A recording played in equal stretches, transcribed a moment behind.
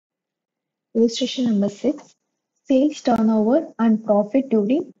Illustration number 6. Sales turnover and profit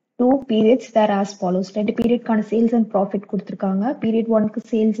during two periods were as follows. ரெண்டு பீரியட்கான sales and profit கொடுத்திருக்காங்க. Period 1க்கு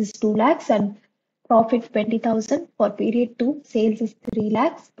sales is 2 lakhs and profit 20,000. For period 2, sales is 3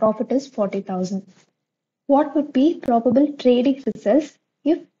 lakhs, profit is 40,000. What would be probable trading results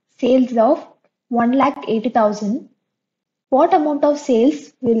if sales of 1,80,000? What amount of sales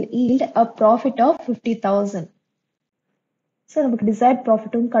will yield a profit of 50,000? So நமக்கு desired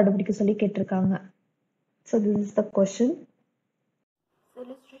profitடும் கண்டுபிடிக்க சொல்லி கேட்டிருக்காங்க. So this is the question.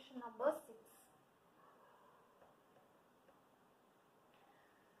 Illustration number 6.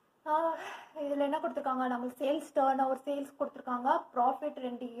 இதில் என்ன கொடுத்துருக்காங்க, நமக்கு sales turn over sales கொடுத்துருக்காங்க, profit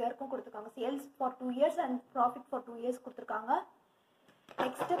 2 இயர்க்கும் கொடுத்துருக்காங்க. Sales for 2 years and profit for 2 years கொடுத்துருக்காங்க.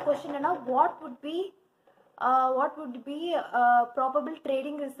 நெக்ஸ்ட் கொஸ்டின் என்ன, what would be probable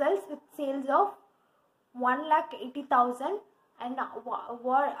trading results with sales of 1,80,000 and at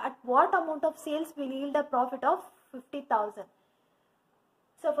what amount of sales will yield a profit of 50,000.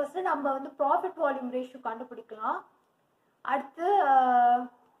 So first நம்ம வந்து profit volume ratio கண்டுபிடிக்கலாம். அடுத்து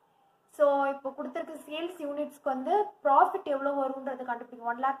so இப்போ கொடுத்துருக்க sales யூனிட்ஸ்க்கு வந்து profit எவ்வளோ வரும்ன்றது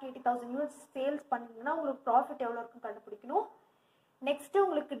கண்டுபிடிக்கணும். 1,80,000 யூனிட்ஸ் சேல்ஸ் பண்ணிங்கன்னா உங்களுக்கு ப்ராஃபிட் எவ்வளோ இருக்குன்னு கண்டுபிடிக்கணும். நெக்ஸ்ட்டு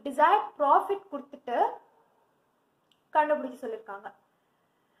உங்களுக்கு டிசைர்ட் ப்ராஃபிட் கொடுத்துட்டு கண்டுபிடிக்க சொல்லியிருக்காங்க.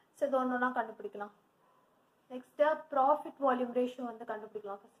 ஸோ இது ஒன்று ஒன்றா கண்டுபிடிக்கலாம். நெக்ஸ்ட்டு ப்ராஃபிட் வால்யூம் ரேஷியோ வந்து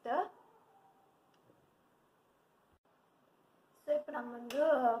கண்டுபிடிக்கலாம் ஃபஸ்ட்டு. ஸோ இப்போ நம்ம வந்து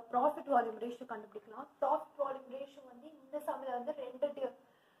ப்ராஃபிட் வால்யூம் ரேஷியோ கண்டுபிடிக்கலாம். ப்ராஃபிட் வால்யூம் ரேஷியோ வந்து இந்த சமயம் வந்து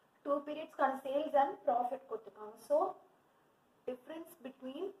 2 பீரியட்ஸ்க்கான சேல்ஸ் அண்ட் ப்ராஃபிட் கொடுத்துருக்காங்க. So difference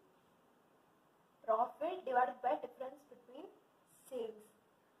between profit divided by difference between sales.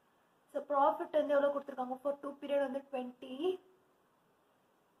 So profit வந்து எவ்வளோ கொடுத்துருக்காங்க, ஃபார் 2 பீரியட் வந்து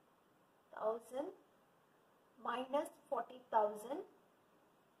 20,000 minus 40,000.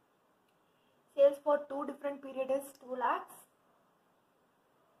 Sales for 2 different periods is 2 lakhs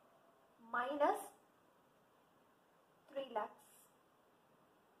minus 3 lakhs.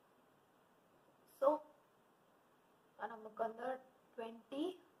 So நமக்கு வந்து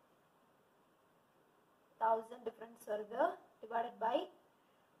 20,000 difference வருது divided by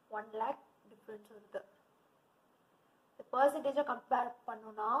 1 lakh difference வருது. The percentage compare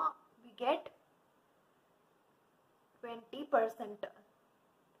பண்ணோம்னா we get 20%.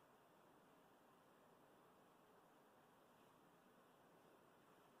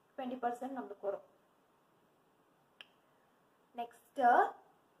 நமக்கு வரும். நெக்ஸ்ட்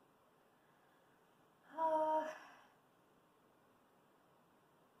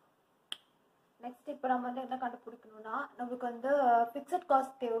இப்போ நம்ம வந்து என்ன கண்டுபிடிக்கணும்னா, நமக்கு வந்து ஃபிக்ஸட்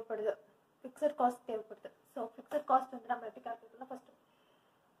காஸ்ட் தேவைப்படுது. ஸோ ஃபிக்ஸட் காஸ்ட் வந்து நம்ம எப்படி கால்குலேட் பண்ணலாம், first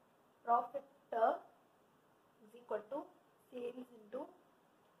profit is equal to sales into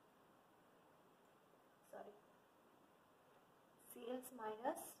sales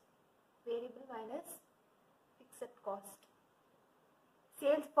minus variable minus fixed cost.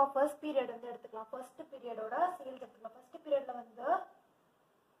 Sales for first period வந்து எடுத்துக்கலாம். first period ஓட sales எடுத்துக்கலாம். first periodல வந்து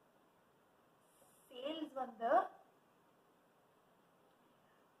sales வந்து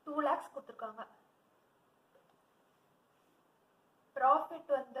 2 lakhs கொடுத்திருக்காங்க. profit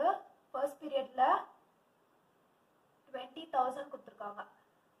வந்து first periodல 20,000 கொடுத்திருக்காங்க.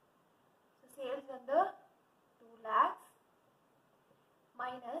 So sales வந்து 2 lakhs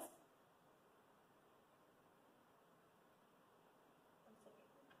minus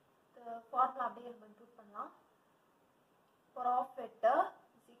the formula அப்படியே நம்ம இன்க்ளூட் பண்ணலாம். profit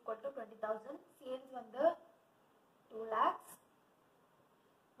is equal to 20,000. sales வந்து 2 lakhs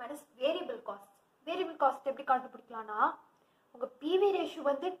minus variable cost. variable cost எப்படி கண்டுபிடிக்கலாம்னா, உங்க PV ரேஷியோ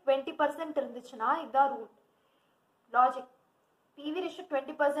வந்து 20% இருந்துச்சுன்னா இதான் ரூல் லாஜிக். PV ரேஷியோ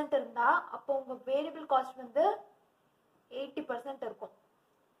 20% இருந்தா அப்போ உங்க வேரியபிள் காஸ்ட் வந்து 80% இருக்கும்.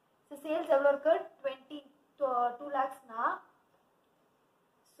 ஸோ சேல்ஸ் எவ்வளோ இருக்கு, 2 lakhsனா,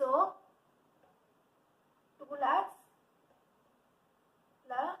 ஸோ 2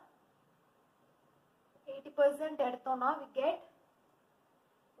 lakhsல 80% எடுத்தோம்னா we get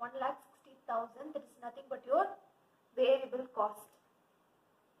 1,60,000. that is nothing but your variable cost.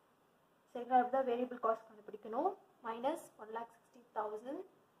 சரிங்களா, அப்படிதான் வேரியபிள் காஸ்ட் கண்டுபிடிக்கணும். மைனஸ் 1,60,000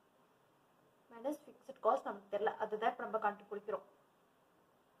 மைனஸ் ஃபிக்ஸட் காஸ்ட் நமக்கு தெரியல, அதுதான் இப்போ நம்ம கண்டுபிடிக்கிறோம்.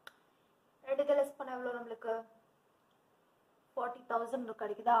 ரெண்டு லெஸ் பண்ண எவ்வளோ நம்மளுக்கு 40,000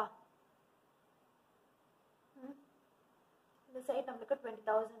 கிடைக்குதா. இந்த சைட் நம்மளுக்கு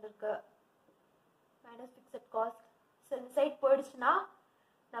 20,000 இருக்கு மைனஸ் ஃபிக்ஸட் காஸ்ட். ஸோ இந்த சைட் போயிடுச்சுன்னா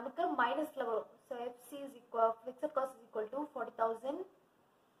நமக்கு மைனஸ்ல வரும். So FC is equal fixed cost is equal to 40,000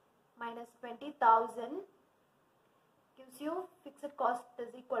 minus 20,000 gives you fixed cost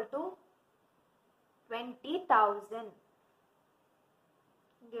is equal to 20,000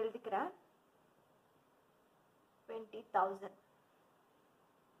 இங்க எழுதிக்கிறேன் 20,000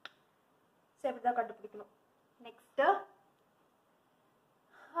 சரி இப்படிதான் கண்டுபிடிக்கணும் நெக்ஸ்ட்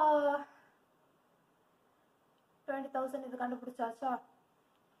 20,000 இது கண்டுபிடிச்சாச்சா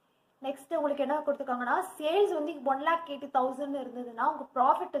நெக்ஸ்ட் உங்களுக்கு என்ன கொடுத்துருக்காங்கன்னா சேல்ஸ் வந்து 1,80,000 இருந்ததுன்னா உங்க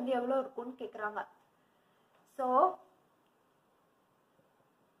ப்ராஃபிட் வந்து எவ்வளவு இருக்கும்னு கேக்குறாங்க so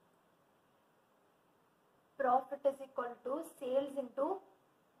profit is equal to sales into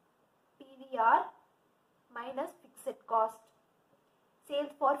PVR minus fixed cost.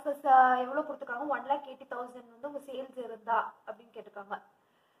 Sales for எவ்வளவு கொடுத்துருக்காங்க 1,80,000 வந்து உங்க சேல்ஸ் இருந்தா அப்படின்னு கேட்டிருக்காங்க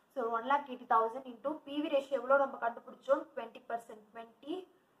ஸோ 1,80,000 into PV ratio எவ்வளவு நம்ம கண்டுபிடிச்சோம் 20%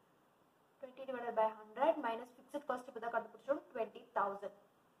 20 divided by 100 minus fixed cost இப்போ தான் கண்டுபிடிச்சோம் 20,000.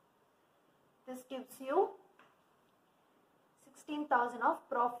 This gives you 16,000 of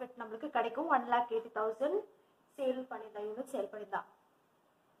profit நம்மளுக்கு கிடைக்கும் 1,80,000 சேல் பண்ணிருந்தா யூனிட் சேல் பண்ணிருந்தா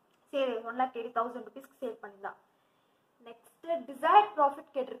சேல் 1,80,000 rupees சேல் பண்ணிருந்தா நெக்ஸ்ட் desired profit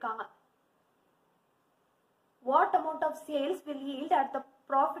கேட்டிருக்காங்க what amount of sales will yield at the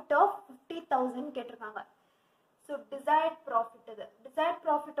profit of 50,000 கேட்டிருக்காங்க ஸோ desired profit இது desired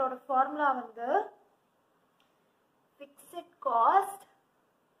profit ஓட ஃபார்முலா வந்து fixed cost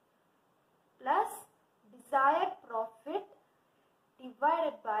plus desired profit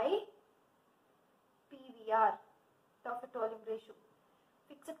divided by PVR profit volume ratio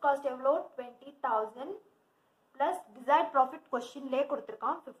fixed cost எவ்வளோ 20,000 plus desired profit questionலே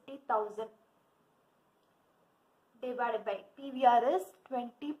கொடுத்திருக்கான் 50,000 divided by PVR is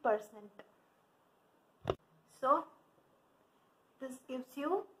 20%. So this gives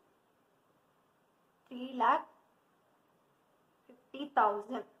you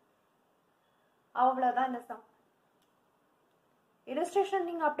 3,50,000. அவ்வளவுதான் இந்த some illustration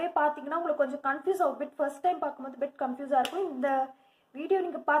நீங்க அப்படியே பாத்தீங்கன்னா உங்களுக்கு கொஞ்சம் கன்ஃபியூஸ் ஆகும் பிட் ஃபர்ஸ்ட் டைம் பார்க்கும்போது பிட் கன்ஃபியூஸா இருக்கும் இந்த வீடியோ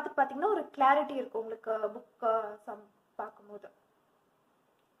நீங்க பாத்தீங்கன்னா ஒரு கிளாரிட்டி இருக்கும் உங்களுக்கு புக் சம் பார்க்கும்போது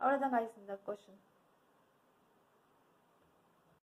அவ்வளவுதான் गाइस இந்த क्वेश्चन